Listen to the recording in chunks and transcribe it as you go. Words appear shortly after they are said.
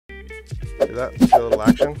See that? See a little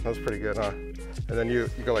action? That was pretty good, huh? And then you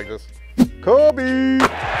go like this. Kobe!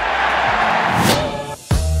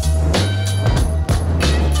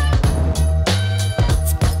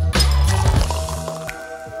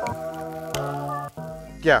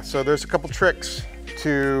 Yeah, so there's a couple tricks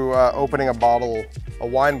to opening a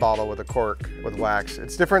wine bottle with a cork with wax.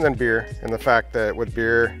 It's different than beer in the fact that with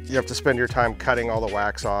beer, you have to spend your time cutting all the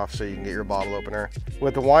wax off so you can get your bottle opener.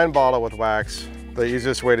 With the wine bottle with wax, the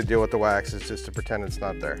easiest way to deal with the wax is just to pretend it's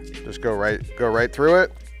not there. Just go right through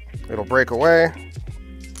it. It'll break away.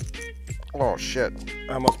 Oh shit,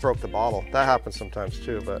 I almost broke the bottle. That happens sometimes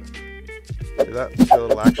too, but see that? See a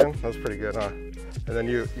little action? That was pretty good, huh? And then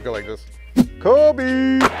you go like this.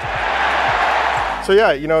 Kobe! So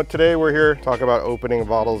yeah, you know, today we're here to talk about opening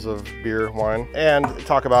bottles of beer, wine, and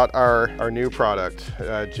talk about our new product,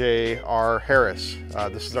 J.R. Harris.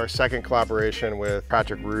 This is our second collaboration with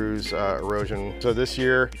Patrick Roux's Erosion. So this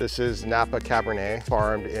year, this is Napa Cabernet,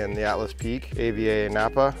 farmed in the Atlas Peak AVA in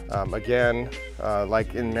Napa. Again,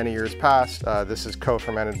 like in many years past, this is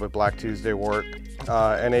co-fermented with Black Tuesday wort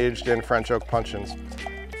and aged in French oak puncheons.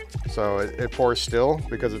 So it pours still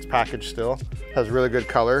because it's packaged still. Has really good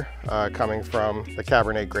color coming from the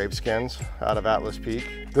Cabernet grape skins out of Atlas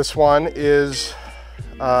Peak. This one is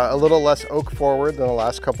a little less oak forward than the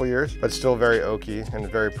last couple years, but still very oaky and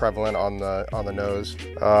very prevalent on the nose.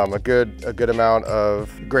 A good amount of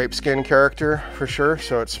grape skin character for sure.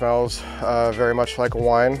 So it smells very much like a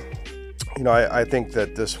wine. You know, I think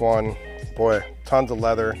that this one, boy, tons of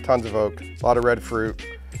leather, tons of oak, a lot of red fruit.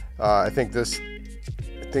 I think this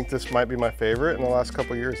might be my favorite in the last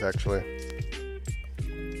couple of years, actually.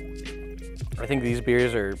 I think these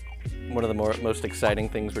beers are one of the most exciting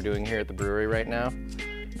things we're doing here at the brewery right now,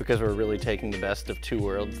 because we're really taking the best of two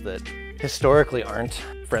worlds that historically aren't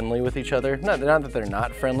friendly with each other. Not that they're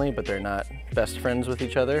not friendly, but they're not best friends with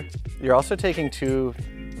each other. You're also taking two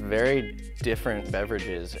very different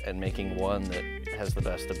beverages and making one that has the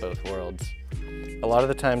best of both worlds. A lot of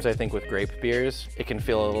the times I think with grape beers, it can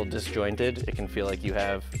feel a little disjointed. It can feel like you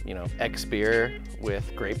have, you know, X beer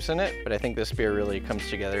with grapes in it, but I think this beer really comes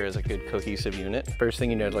together as a good cohesive unit. First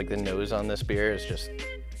thing you know, like the nose on this beer is just,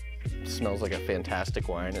 smells like a fantastic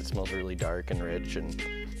wine. It smells really dark and rich, and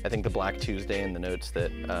I think the Black Tuesday and the notes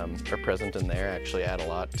that are present in there actually add a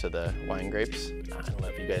lot to the wine grapes. I don't know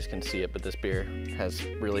if you guys can see it, but this beer has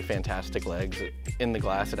really fantastic legs. In the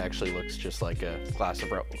glass, it actually looks just like a glass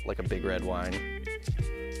of, like a big red wine.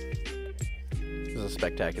 This is a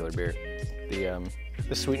spectacular beer.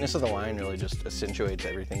 The sweetness of the wine really just accentuates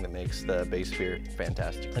everything that makes the base beer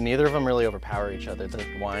fantastic. And neither of them really overpower each other. The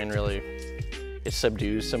wine really, it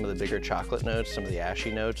subdues some of the bigger chocolate notes, some of the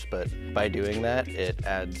ashy notes, but by doing that, it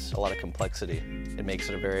adds a lot of complexity. It makes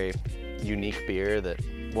it a very unique beer that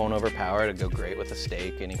won't overpower. It'll go great with a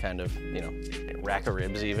steak, any kind of, you know, rack of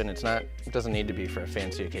ribs even. It doesn't need to be for a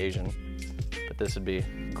fancy occasion, but this would be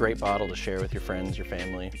a great bottle to share with your friends, your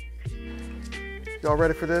family. Y'all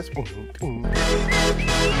ready for this?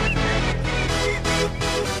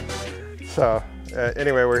 So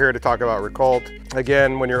anyway, we're here to talk about Récolte.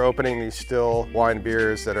 Again, when you're opening these still wine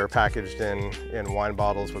beers that are packaged in wine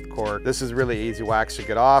bottles with cork, this is really easy wax to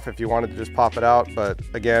get off if you wanted to just pop it out. But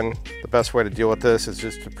again, the best way to deal with this is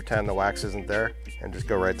just to pretend the wax isn't there and just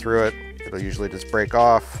go right through it. It'll usually just break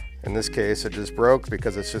off. In this case, it just broke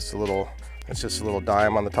because it's just a little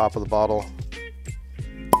dime on the top of the bottle.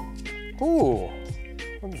 Ooh,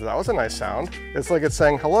 that was a nice sound. It's like it's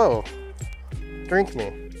saying, hello, drink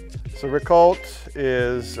me. So Récolte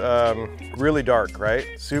is really dark, right?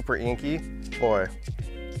 Super inky, boy.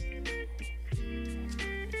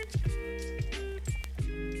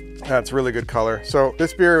 That's really good color. So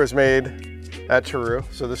this beer was made at Syrah.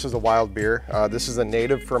 So this is a wild beer. This is a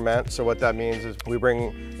native ferment. So what that means is we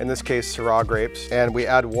bring, in this case, Syrah grapes, and we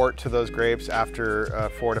add wort to those grapes after a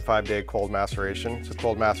 4 to 5 day cold maceration. So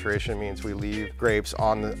cold maceration means we leave grapes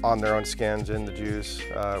on their own skins in the juice.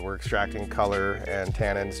 We're extracting color and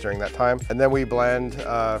tannins during that time. And then we blend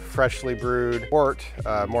freshly brewed wort,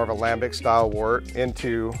 more of a lambic style wort,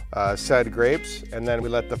 into said grapes, and then we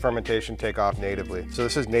let the fermentation take off natively. So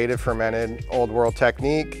this is native fermented, old world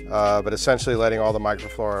technique, but essentially letting all the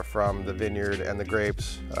microflora from the vineyard and the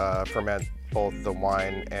grapes ferment both the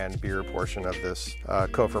wine and beer portion of this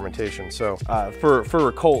co-fermentation. So for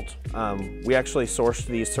Récolte, we actually sourced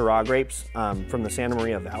these Syrah grapes from the Santa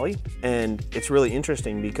Maria Valley, and it's really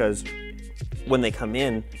interesting because when they come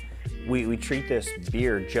in, we treat this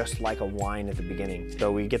beer just like a wine at the beginning.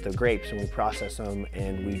 So we get the grapes and we process them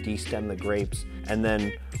and we destem the grapes, and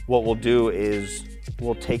then what we'll do is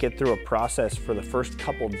we'll take it through a process for the first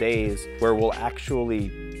couple days where we'll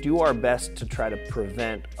actually do our best to try to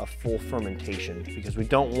prevent a full fermentation because we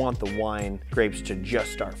don't want the wine grapes to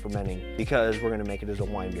just start fermenting because we're going to make it as a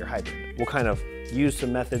wine beer hybrid. We'll kind of use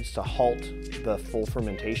some methods to halt the full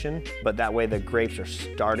fermentation, but that way the grapes are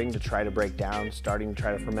starting to try to break down, starting to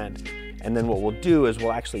try to ferment. And then what we'll do is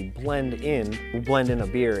we'll actually blend in a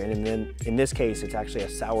beer, and then in this case it's actually a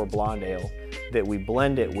sour blonde ale that we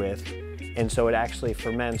blend it with, and so it actually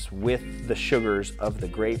ferments with the sugars of the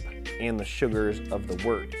grape and the sugars of the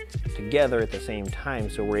wort together at the same time,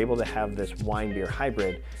 so we're able to have this wine beer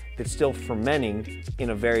hybrid that's still fermenting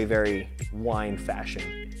in a very, very wine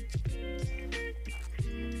fashion.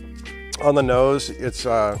 On the nose, it's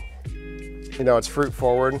you know, it's fruit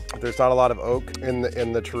forward. There's not a lot of oak in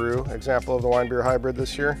the true example of the wine beer hybrid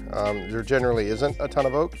this year. There generally isn't a ton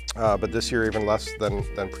of oak, but this year even less than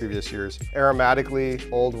previous years. Aromatically,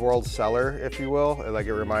 old world cellar, if you will. Like,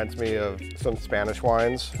 it reminds me of some Spanish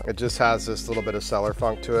wines. It just has this little bit of cellar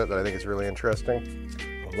funk to it that I think is really interesting.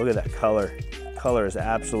 Oh, look at that color. Color is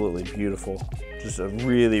absolutely beautiful. Just a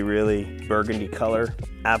really, really burgundy color.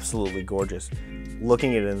 Absolutely gorgeous.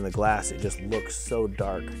 Looking at it in the glass, it just looks so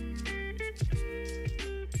dark.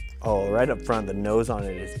 Oh, right up front, the nose on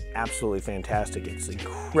it is absolutely fantastic. It's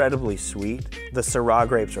incredibly sweet. The Syrah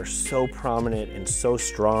grapes are so prominent and so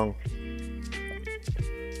strong.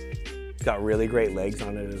 It's got really great legs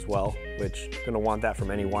on it as well, which I'm gonna want that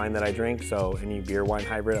from any wine that I drink, so any beer wine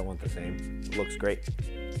hybrid, I want the same. It looks great.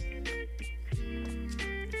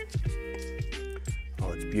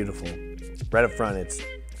 Oh, it's beautiful. Right up front,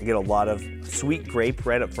 I get a lot of sweet grape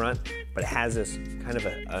right up front, but it has this kind of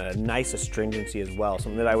a nice astringency as well,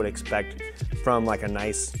 something that I would expect from like a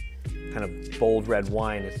nice kind of bold red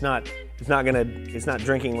wine. It's not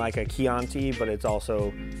drinking like a Chianti, but it's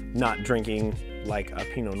also not drinking like a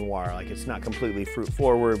Pinot Noir. Like, it's not completely fruit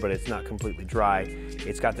forward, but it's not completely dry.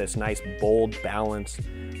 It's got this nice bold balance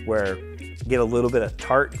where I get a little bit of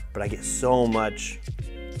tart, but I get so much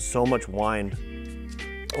wine.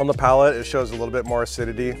 On the palate, it shows a little bit more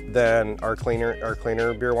acidity than our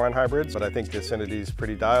cleaner beer wine hybrids, but I think the acidity is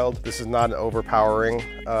pretty dialed. This is not an overpowering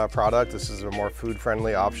product. This is a more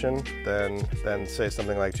food-friendly option than say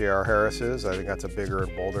something like J.R. Harris is. I think that's a bigger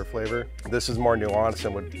and bolder flavor. This is more nuanced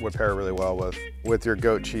and would pair really well with your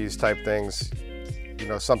goat cheese type things. You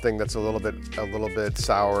know, something that's a little bit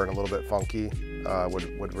sour and a little bit funky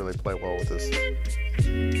would really play well with this.